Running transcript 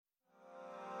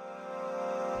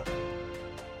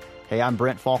Hey, I'm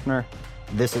Brent Faulkner.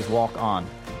 This is Walk On,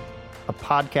 a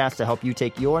podcast to help you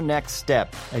take your next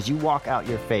step as you walk out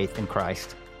your faith in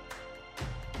Christ.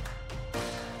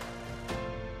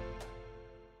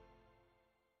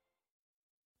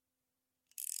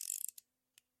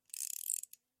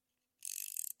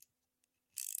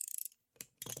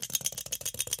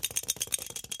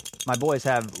 My boys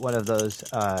have one of those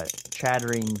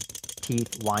chattering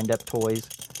teeth wind-up toys.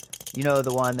 You know,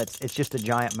 the one it's just a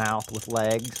giant mouth with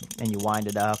legs, and you wind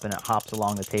it up, and it hops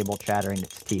along the table chattering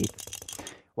its teeth.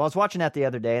 Well, I was watching that the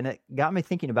other day, and it got me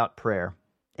thinking about prayer.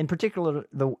 In particular,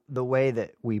 the way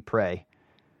that we pray.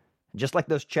 Just like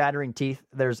those chattering teeth,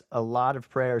 there's a lot of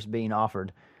prayers being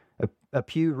offered. A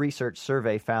Pew Research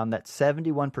survey found that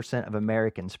 71% of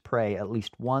Americans pray at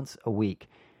least once a week.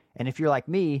 And if you're like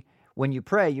me, when you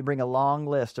pray, you bring a long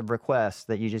list of requests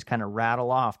that you just kind of rattle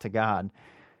off to God.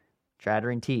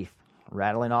 Chattering teeth,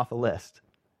 rattling off a list.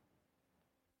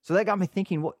 So that got me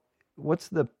thinking, what's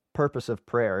the purpose of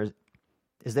prayer?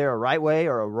 Is there a right way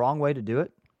or a wrong way to do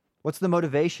it? What's the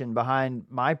motivation behind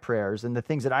my prayers and the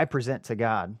things that I present to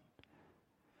God?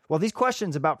 Well, these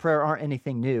questions about prayer aren't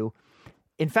anything new.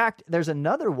 In fact, there's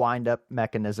another wind-up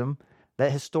mechanism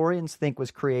that historians think was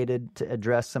created to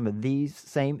address some of these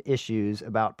same issues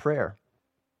about prayer.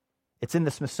 It's in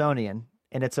the Smithsonian,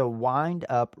 and it's a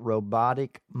wind-up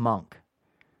robotic monk.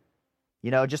 You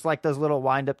know, just like those little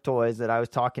wind-up toys that I was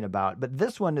talking about, but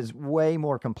this one is way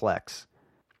more complex.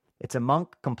 It's a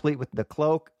monk complete with the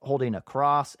cloak, holding a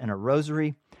cross and a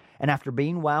rosary, and after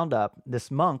being wound up,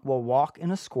 this monk will walk in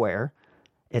a square.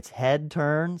 Its head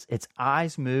turns, its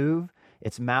eyes move,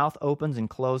 its mouth opens and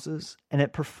closes, and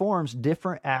it performs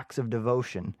different acts of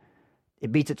devotion.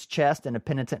 It beats its chest in a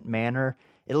penitent manner.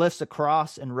 It lifts a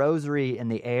cross and rosary in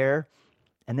the air,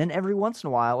 and then every once in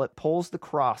a while it pulls the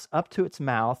cross up to its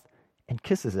mouth and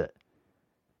kisses it.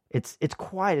 It's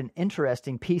quite an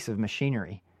interesting piece of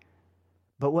machinery.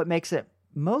 But what makes it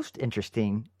most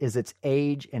interesting is its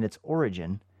age and its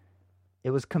origin.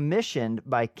 It was commissioned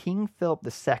by King Philip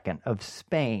II of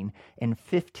Spain in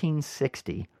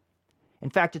 1560. In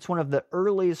fact, it's one of the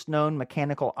earliest known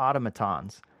mechanical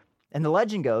automatons. And the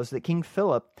legend goes that King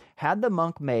Philip had the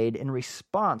monk made in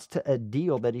response to a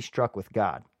deal that he struck with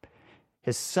God.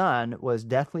 His son was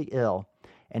deathly ill,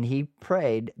 and he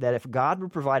prayed that if God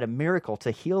would provide a miracle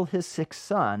to heal his sick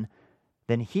son,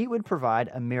 then he would provide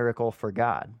a miracle for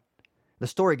God. The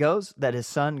story goes that his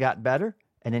son got better,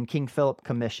 and then King Philip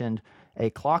commissioned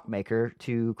a clockmaker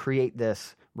to create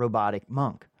this robotic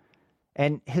monk.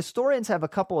 And historians have a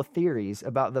couple of theories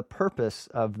about the purpose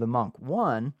of the monk.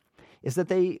 One is that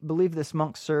they believe this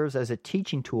monk serves as a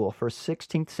teaching tool for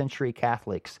 16th century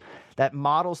Catholics that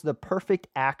models the perfect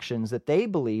actions that they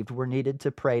believed were needed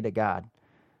to pray to God.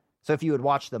 So if you would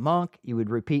watch the monk, you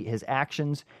would repeat his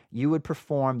actions, you would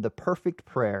perform the perfect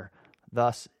prayer,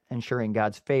 thus ensuring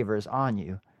God's favor is on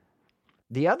you.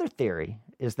 The other theory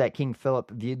is that King Philip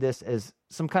viewed this as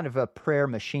some kind of a prayer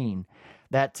machine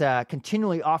that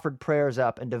continually offered prayers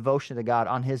up and devotion to God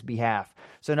on his behalf.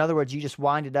 So in other words, you just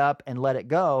wind it up and let it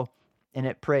go, and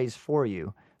it prays for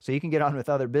you. So you can get on with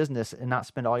other business and not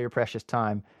spend all your precious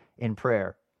time in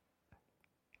prayer.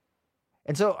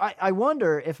 And so I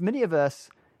wonder if many of us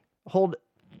hold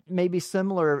maybe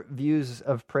similar views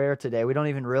of prayer today. We don't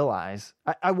even realize.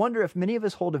 I wonder if many of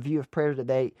us hold a view of prayer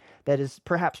today that is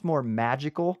perhaps more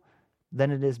magical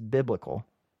than it is biblical.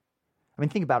 I mean,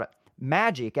 think about it.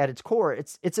 Magic at its core,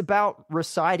 it's about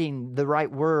reciting the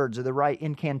right words or the right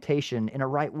incantation in a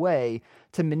right way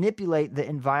to manipulate the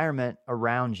environment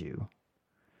around you.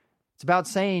 It's about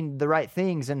saying the right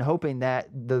things and hoping that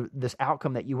this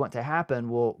outcome that you want to happen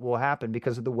will happen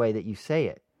because of the way that you say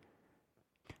it.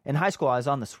 In high school, I was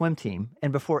on the swim team,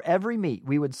 and before every meet,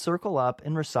 we would circle up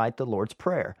and recite the Lord's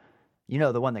Prayer. You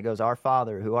know, the one that goes, "Our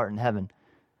Father who art in heaven."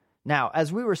 Now,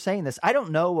 as we were saying this, I don't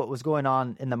know what was going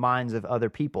on in the minds of other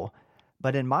people,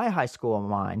 but in my high school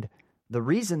mind, the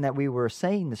reason that we were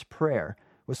saying this prayer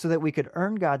was so that we could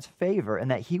earn God's favor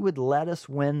and that he would let us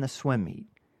win the swim meet.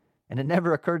 And it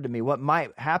never occurred to me what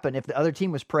might happen if the other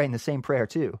team was praying the same prayer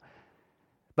too.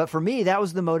 But for me, that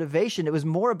was the motivation. It was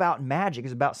more about magic. It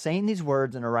was about saying these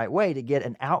words in the right way to get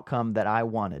an outcome that I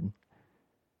wanted.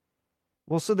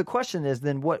 Well, so the question is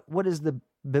then, what is the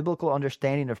biblical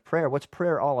understanding of prayer? What's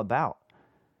prayer all about?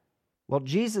 Well,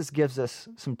 Jesus gives us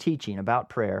some teaching about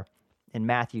prayer in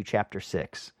Matthew chapter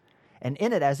 6. And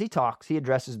in it, as he talks, he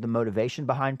addresses the motivation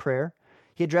behind prayer.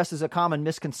 He addresses a common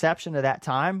misconception of that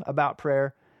time about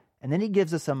prayer. And then he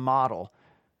gives us a model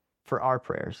for our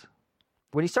prayers.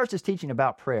 When he starts his teaching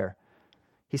about prayer,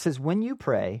 he says, when you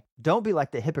pray, don't be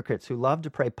like the hypocrites who love to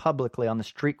pray publicly on the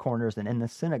street corners and in the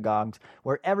synagogues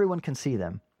where everyone can see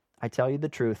them. I tell you the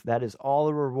truth, that is all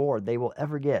the reward they will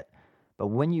ever get. But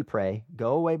when you pray,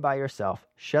 go away by yourself,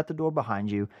 shut the door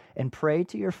behind you, and pray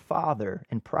to your Father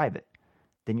in private.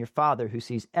 Then your Father, who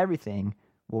sees everything,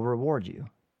 will reward you.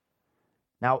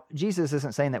 Now, Jesus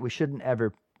isn't saying that we shouldn't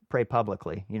ever pray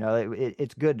publicly.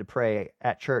 It's good to pray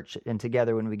at church and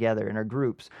together when we gather in our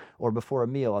groups or before a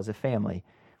meal as a family.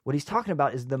 What he's talking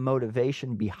about is the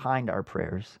motivation behind our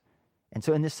prayers. And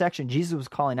so in this section, Jesus was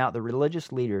calling out the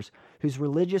religious leaders whose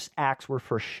religious acts were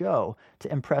for show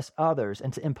to impress others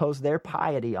and to impose their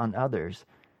piety on others.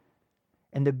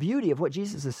 And the beauty of what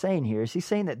Jesus is saying here is he's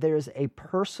saying that there is a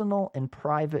personal and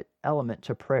private element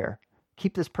to prayer.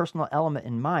 Keep this personal element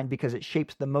in mind because it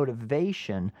shapes the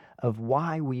motivation of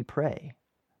why we pray.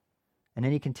 And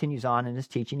then he continues on in his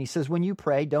teaching. He says, when you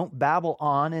pray, don't babble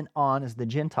on and on as the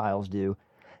Gentiles do.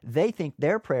 They think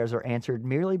their prayers are answered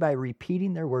merely by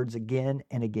repeating their words again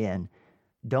and again.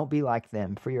 Don't be like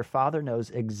them, for your Father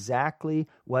knows exactly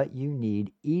what you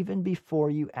need even before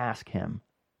you ask him.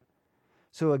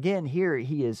 So again, here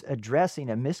he is addressing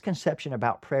a misconception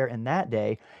about prayer in that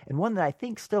day, and one that I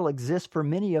think still exists for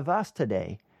many of us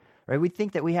today. Right? We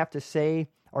think that we have to say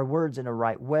our words in a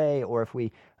right way, or if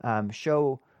we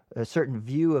show a certain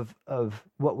view of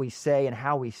what we say and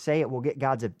how we say it will get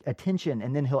God's attention,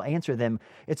 and then he'll answer them.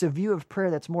 It's a view of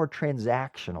prayer that's more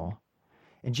transactional.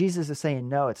 And Jesus is saying,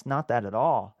 no, it's not that at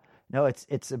all. No,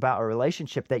 it's about a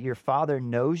relationship that your Father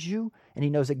knows you, and he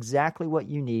knows exactly what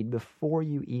you need before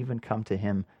you even come to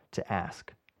him to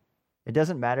ask. It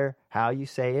doesn't matter how you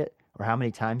say it or how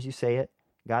many times you say it.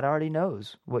 God already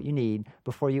knows what you need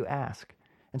before you ask.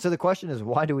 And so the question is,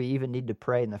 why do we even need to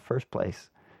pray in the first place?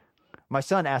 My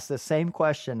son asked the same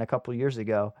question a couple years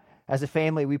ago. As a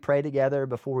family, we pray together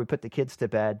before we put the kids to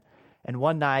bed. And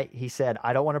one night he said,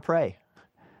 I don't want to pray.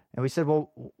 And we said,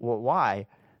 well, why? And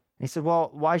he said, well,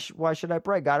 why should I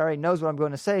pray? God already knows what I'm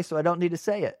going to say, so I don't need to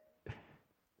say it.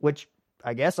 Which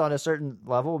I guess on a certain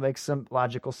level makes some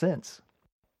logical sense.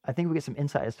 I think we get some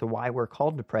insight as to why we're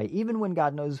called to pray, even when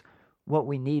God knows what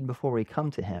we need before we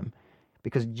come to him.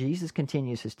 Because Jesus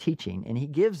continues his teaching, and he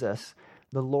gives us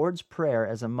the Lord's Prayer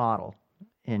as a model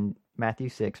in Matthew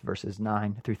 6, verses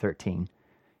 9 through 13.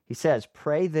 He says,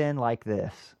 pray then like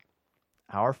this,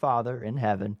 Our Father in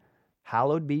heaven,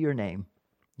 hallowed be your name.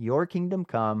 Your kingdom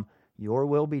come, your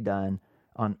will be done,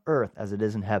 on earth as it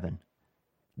is in heaven.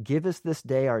 Give us this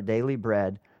day our daily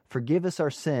bread. Forgive us our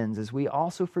sins as we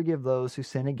also forgive those who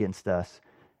sin against us.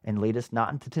 And lead us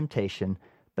not into temptation,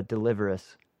 but deliver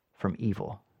us from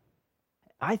evil.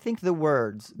 I think the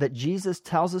words that Jesus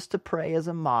tells us to pray as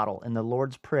a model in the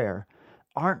Lord's Prayer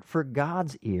aren't for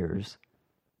God's ears,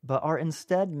 but are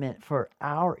instead meant for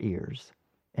our ears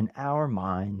and our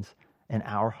minds and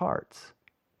our hearts.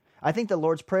 I think the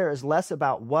Lord's Prayer is less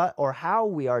about what or how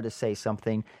we are to say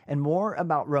something and more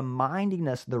about reminding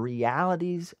us the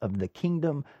realities of the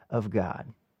kingdom of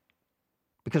God.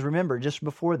 Because remember, just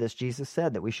before this, Jesus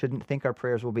said that we shouldn't think our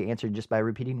prayers will be answered just by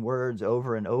repeating words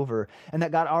over and over, and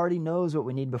that God already knows what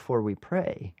we need before we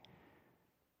pray.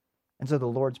 And so the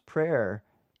Lord's Prayer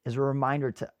is a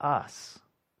reminder to us.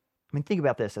 I mean, think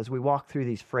about this as we walk through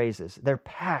these phrases. They're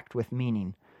packed with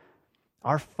meaning.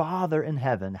 Our Father in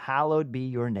heaven, hallowed be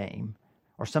your name.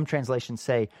 Or some translations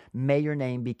say, may your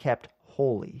name be kept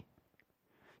holy.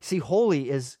 See,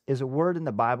 holy is a word in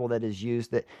the Bible that is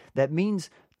used that means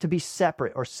to be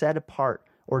separate or set apart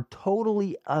or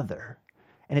totally other.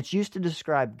 And it's used to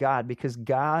describe God because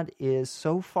God is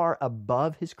so far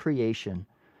above his creation.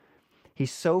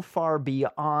 He's so far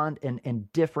beyond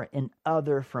and different and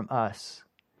other from us.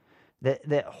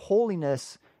 That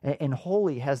holiness and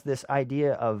holy has this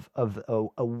idea of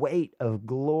a weight of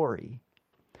glory.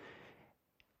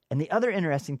 And the other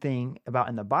interesting thing about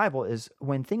in the Bible is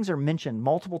when things are mentioned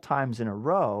multiple times in a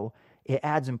row, it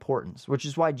adds importance, which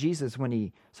is why Jesus,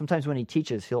 sometimes when he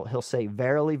teaches, he'll say,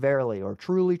 verily, verily, or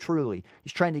truly, truly.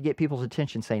 He's trying to get people's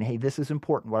attention, saying, hey, this is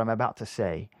important, what I'm about to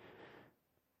say.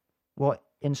 Well,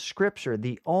 in Scripture,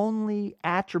 the only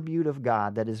attribute of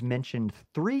God that is mentioned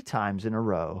 3 times in a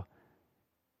row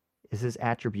is his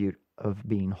attribute of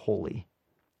being holy.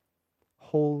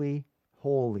 Holy,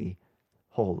 holy,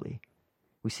 holy.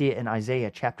 We see it in Isaiah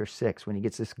chapter 6 when he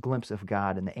gets this glimpse of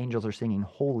God and the angels are singing,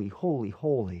 holy, holy,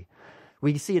 holy.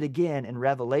 We see it again in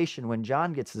Revelation when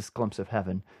John gets this glimpse of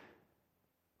heaven.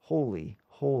 Holy,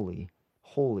 holy,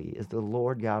 holy is the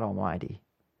Lord God Almighty.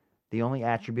 The only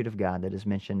attribute of God that is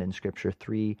mentioned in Scripture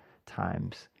 3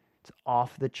 times. It's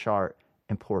off the chart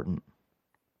important.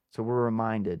 So we're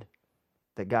reminded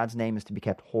that God's name is to be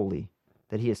kept holy,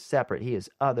 that he is separate, he is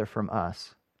other from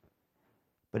us.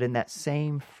 But in that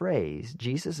same phrase,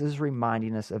 Jesus is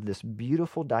reminding us of this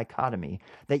beautiful dichotomy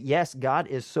that yes, God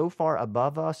is so far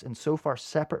above us and so far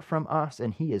separate from us,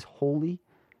 and he is holy,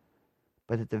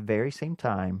 but at the very same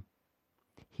time,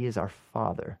 he is our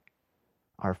Father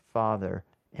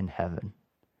in heaven.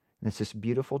 And it's this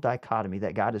beautiful dichotomy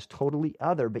that God is totally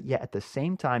other, but yet at the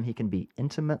same time, he can be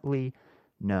intimately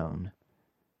known.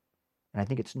 And I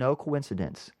think it's no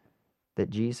coincidence that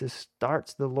Jesus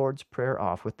starts the Lord's Prayer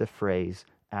off with the phrase,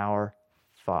 our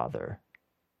Father,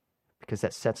 because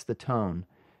that sets the tone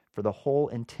for the whole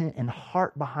intent and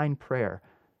heart behind prayer,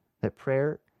 that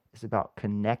prayer is about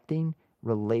connecting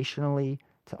relationally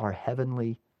to our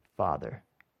heavenly Father.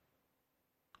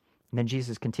 And then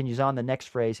Jesus continues on the next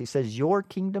phrase. He says, your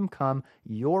kingdom come,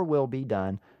 your will be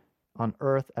done on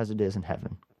earth as it is in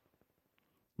heaven.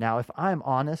 Now, if I'm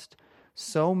honest,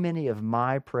 so many of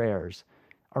my prayers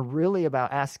are really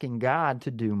about asking God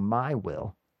to do my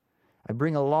will. I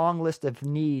bring a long list of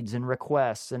needs and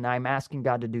requests, and I'm asking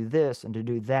God to do this and to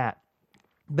do that.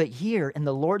 But here in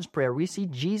the Lord's Prayer, we see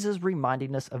Jesus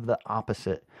reminding us of the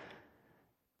opposite,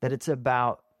 that it's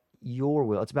about your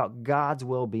will. It's about God's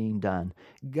will being done,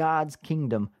 God's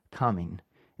kingdom coming.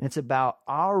 And it's about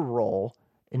our role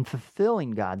in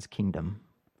fulfilling God's kingdom.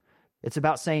 It's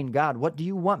about saying, God, what do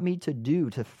you want me to do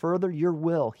to further your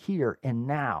will here and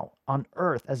now on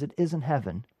earth as it is in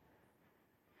heaven?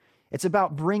 It's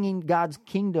about bringing God's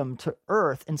kingdom to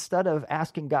earth instead of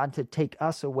asking God to take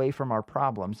us away from our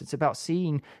problems. It's about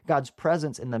seeing God's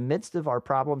presence in the midst of our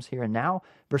problems here and now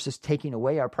versus taking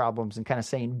away our problems and kind of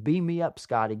saying, beam me up,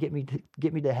 Scotty, get me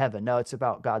to heaven. No, it's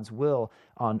about God's will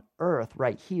on earth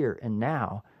right here and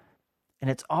now.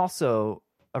 And it's also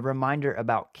a reminder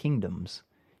about kingdoms,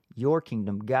 your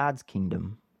kingdom, God's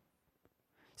kingdom.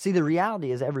 See, the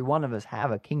reality is every one of us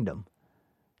have a kingdom.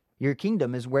 Your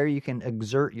kingdom is where you can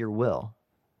exert your will.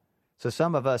 So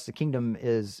some of us, the kingdom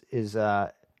is in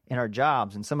our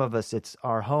jobs, and some of us it's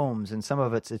our homes, and some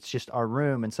of it's just our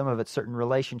room, and some of it's certain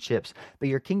relationships. But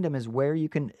your kingdom is where you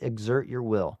can exert your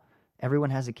will. Everyone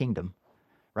has a kingdom,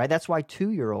 right? That's why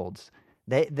 2-year-olds,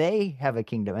 they have a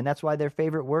kingdom, and that's why their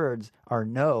favorite words are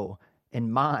no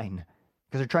and mine,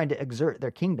 because they're trying to exert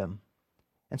their kingdom.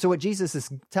 And so what Jesus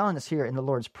is telling us here in the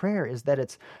Lord's Prayer is that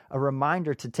it's a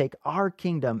reminder to take our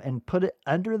kingdom and put it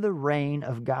under the reign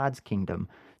of God's kingdom,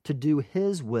 to do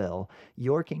his will.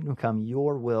 Your kingdom come,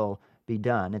 your will be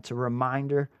done. It's a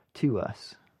reminder to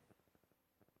us.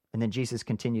 And then Jesus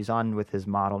continues on with his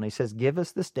model, and he says, give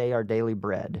us this day our daily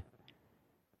bread.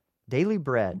 Daily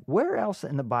bread. Where else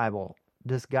in the Bible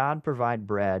does God provide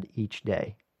bread each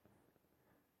day?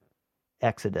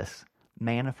 Exodus,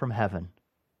 manna from heaven.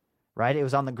 Right? It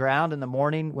was on the ground in the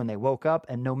morning when they woke up,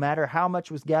 and no matter how much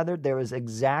was gathered, there was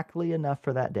exactly enough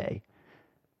for that day.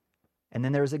 And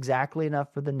then there was exactly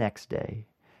enough for the next day.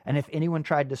 And if anyone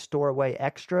tried to store away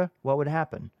extra, what would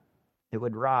happen? It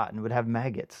would rot and would have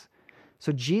maggots.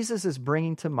 So Jesus is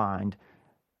bringing to mind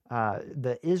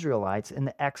the Israelites in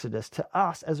the Exodus to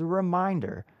us as a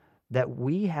reminder that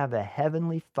we have a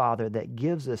heavenly Father that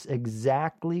gives us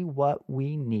exactly what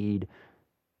we need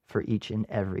for each and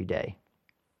every day.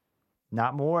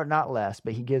 Not more, not less,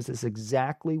 but he gives us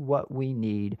exactly what we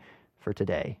need for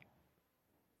today.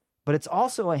 But it's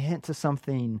also a hint to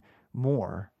something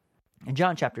more. In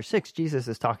John chapter 6, Jesus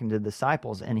is talking to the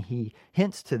disciples, and he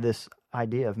hints to this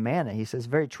idea of manna. He says,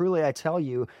 very truly I tell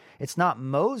you, it's not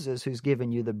Moses who's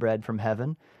given you the bread from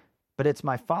heaven, but it's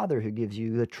my Father who gives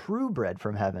you the true bread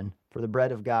from heaven. For the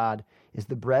bread of God is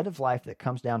the bread of life that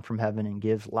comes down from heaven and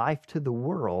gives life to the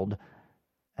world.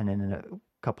 And then in a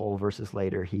couple of verses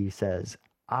later, he says,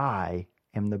 I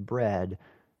am the bread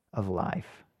of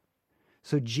life.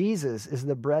 So Jesus is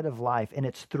the bread of life, and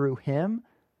it's through him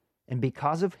and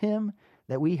because of him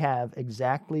that we have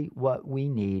exactly what we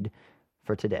need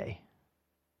for today.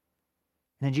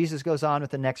 And then Jesus goes on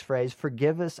with the next phrase,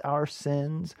 forgive us our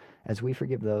sins as we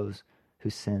forgive those who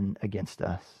sin against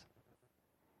us.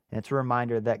 And it's a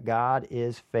reminder that God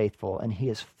is faithful and he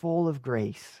is full of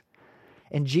grace.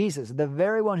 And Jesus, the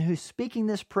very one who's speaking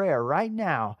this prayer right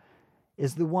now,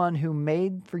 is the one who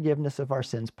made forgiveness of our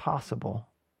sins possible.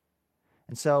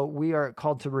 And so we are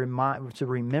called to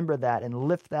remember that and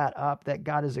lift that up, that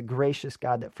God is a gracious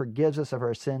God that forgives us of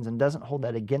our sins and doesn't hold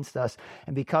that against us.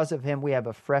 And because of him, we have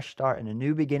a fresh start and a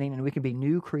new beginning, and we can be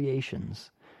new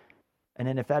creations. And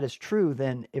then if that is true,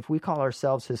 then if we call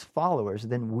ourselves his followers,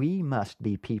 then we must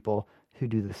be people who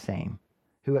do the same,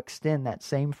 who extend that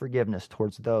same forgiveness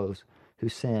towards those who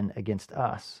sin against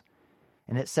us.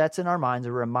 And it sets in our minds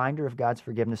a reminder of God's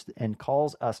forgiveness and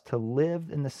calls us to live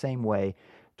in the same way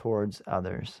towards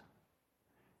others.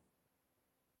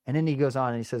 And then he goes on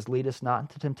and he says, lead us not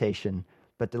into temptation,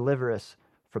 but deliver us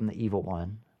from the evil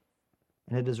one.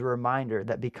 And it is a reminder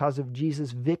that because of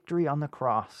Jesus' victory on the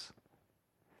cross,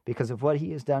 because of what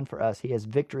he has done for us, he has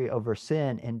victory over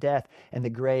sin and death and the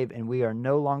grave, and we are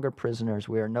no longer prisoners.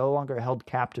 We are no longer held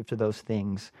captive to those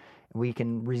things. We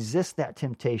can resist that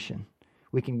temptation.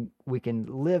 We can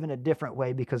live in a different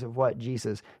way because of what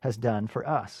Jesus has done for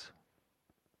us.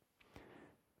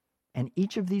 And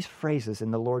each of these phrases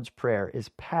in the Lord's Prayer is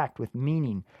packed with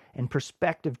meaning and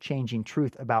perspective-changing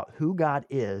truth about who God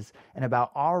is and about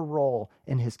our role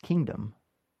in his kingdom.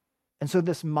 And so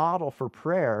this model for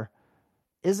prayer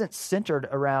isn't centered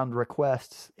around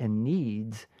requests and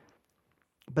needs,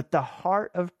 but the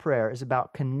heart of prayer is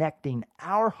about connecting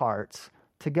our hearts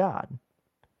to God.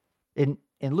 In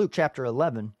Luke chapter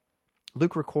 11,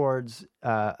 Luke records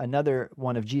another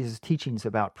one of Jesus' teachings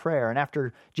about prayer. And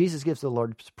after Jesus gives the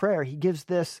Lord's Prayer, he gives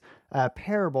this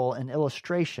parable and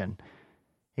illustration.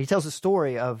 He tells a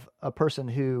story of a person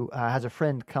who has a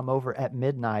friend come over at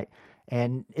midnight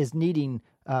and is needing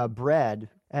bread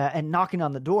and knocking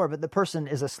on the door, but the person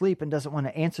is asleep and doesn't want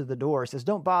to answer the door. He says,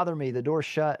 "Don't bother me. The door's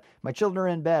shut. My children are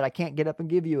in bed. I can't get up and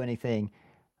give you anything."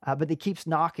 But he keeps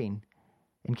knocking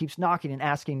and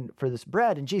asking for this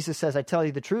bread. And Jesus says, "I tell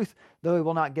you the truth, though he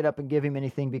will not get up and give him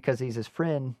anything because he's his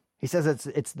friend." He says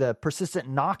it's the persistent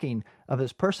knocking of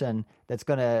this person that's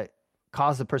going to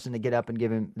cause the person to get up and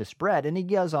give him this bread. And he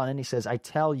goes on and he says, "I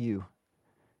tell you,"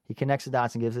 he connects the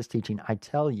dots and gives this teaching, "I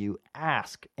tell you,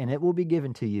 ask and it will be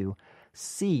given to you.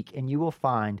 Seek and you will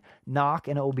find. Knock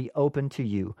and it will be open to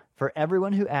you. For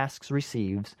everyone who asks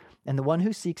receives, and the one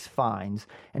who seeks finds,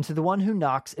 and to the one who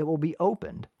knocks it will be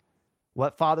opened.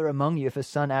 What father among you, if his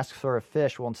son asks for a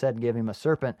fish, will instead give him a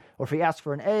serpent? Or if he asks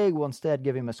for an egg, will instead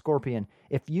give him a scorpion?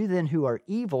 If you then who are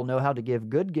evil know how to give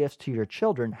good gifts to your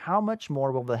children, how much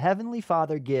more will the heavenly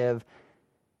Father give?"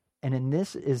 And in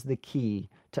this is the key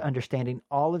to understanding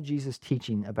all of Jesus'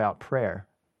 teaching about prayer.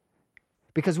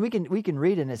 Because we can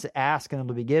read and it's ask and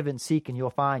it'll be given, seek and you'll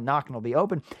find, knock and it'll be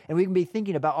open. And we can be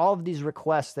thinking about all of these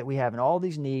requests that we have and all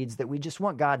these needs that we just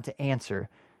want God to answer.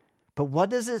 But what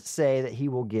does it say that he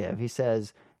will give? He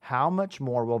says, how much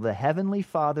more will the heavenly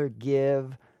Father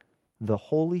give the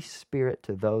Holy Spirit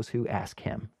to those who ask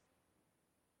him?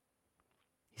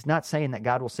 He's not saying that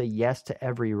God will say yes to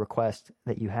every request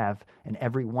that you have and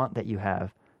every want that you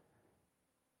have.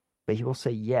 But he will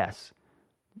say yes.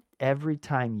 Every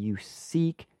time you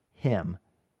seek him,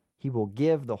 he will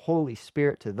give the Holy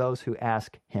Spirit to those who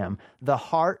ask him. The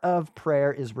heart of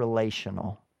prayer is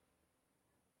relational.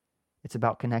 It's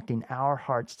about connecting our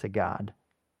hearts to God.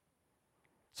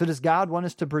 So does God want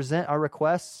us to present our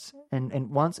requests and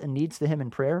wants and needs to him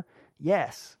in prayer?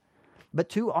 Yes. But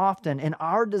too often, in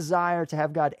our desire to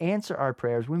have God answer our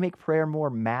prayers, we make prayer more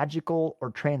magical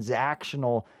or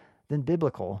transactional than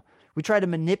biblical. We try to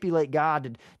manipulate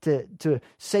God to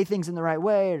say things in the right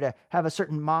way or to have a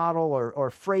certain model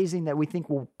or phrasing that we think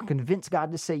will convince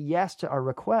God to say yes to our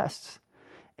requests.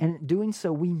 And in doing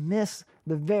so, we miss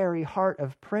the very heart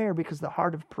of prayer because the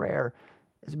heart of prayer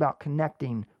is about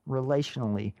connecting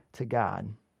relationally to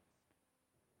God.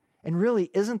 And really,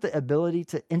 isn't the ability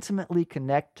to intimately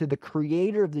connect to the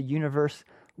creator of the universe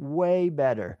way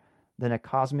better than a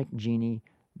cosmic genie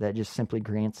that just simply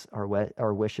grants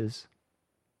our wishes?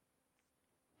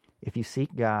 If you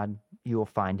seek God, you will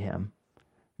find him.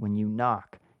 When you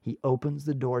knock, he opens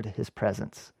the door to his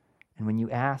presence. And when you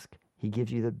ask, he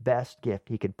gives you the best gift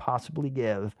he could possibly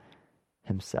give,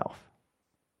 himself.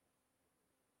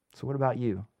 So what about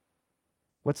you?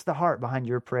 What's the heart behind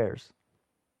your prayers?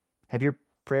 Have your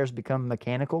prayers become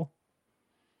mechanical?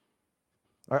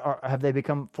 Or have they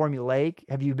become formulaic?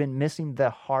 Have you been missing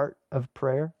the heart of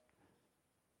prayer?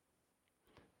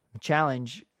 The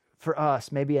challenge for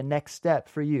us, maybe a next step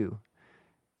for you,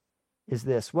 is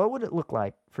this. What would it look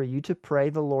like for you to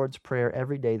pray the Lord's Prayer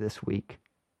every day this week?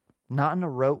 Not in a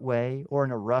rote way or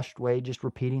in a rushed way, just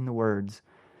repeating the words,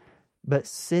 but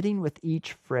sitting with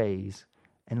each phrase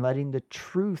and letting the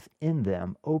truth in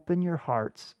them open your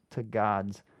hearts to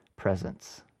God's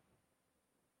presence.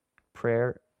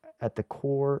 Prayer at the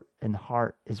core and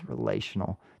heart is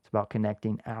relational. It's about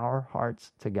connecting our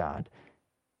hearts to God.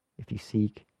 If you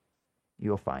seek,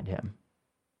 you'll find him.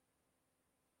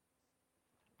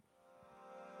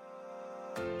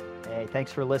 Hey,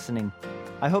 thanks for listening.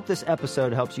 I hope this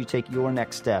episode helps you take your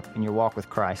next step in your walk with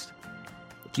Christ.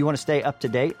 If you want to stay up to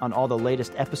date on all the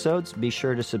latest episodes, be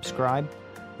sure to subscribe.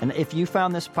 And if you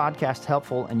found this podcast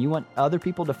helpful and you want other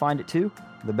people to find it too,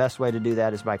 the best way to do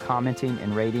that is by commenting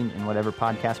and rating in whatever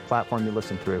podcast platform you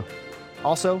listen through.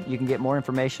 Also, you can get more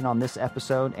information on this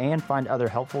episode and find other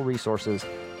helpful resources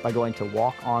by going to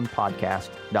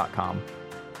walkonpodcast.com.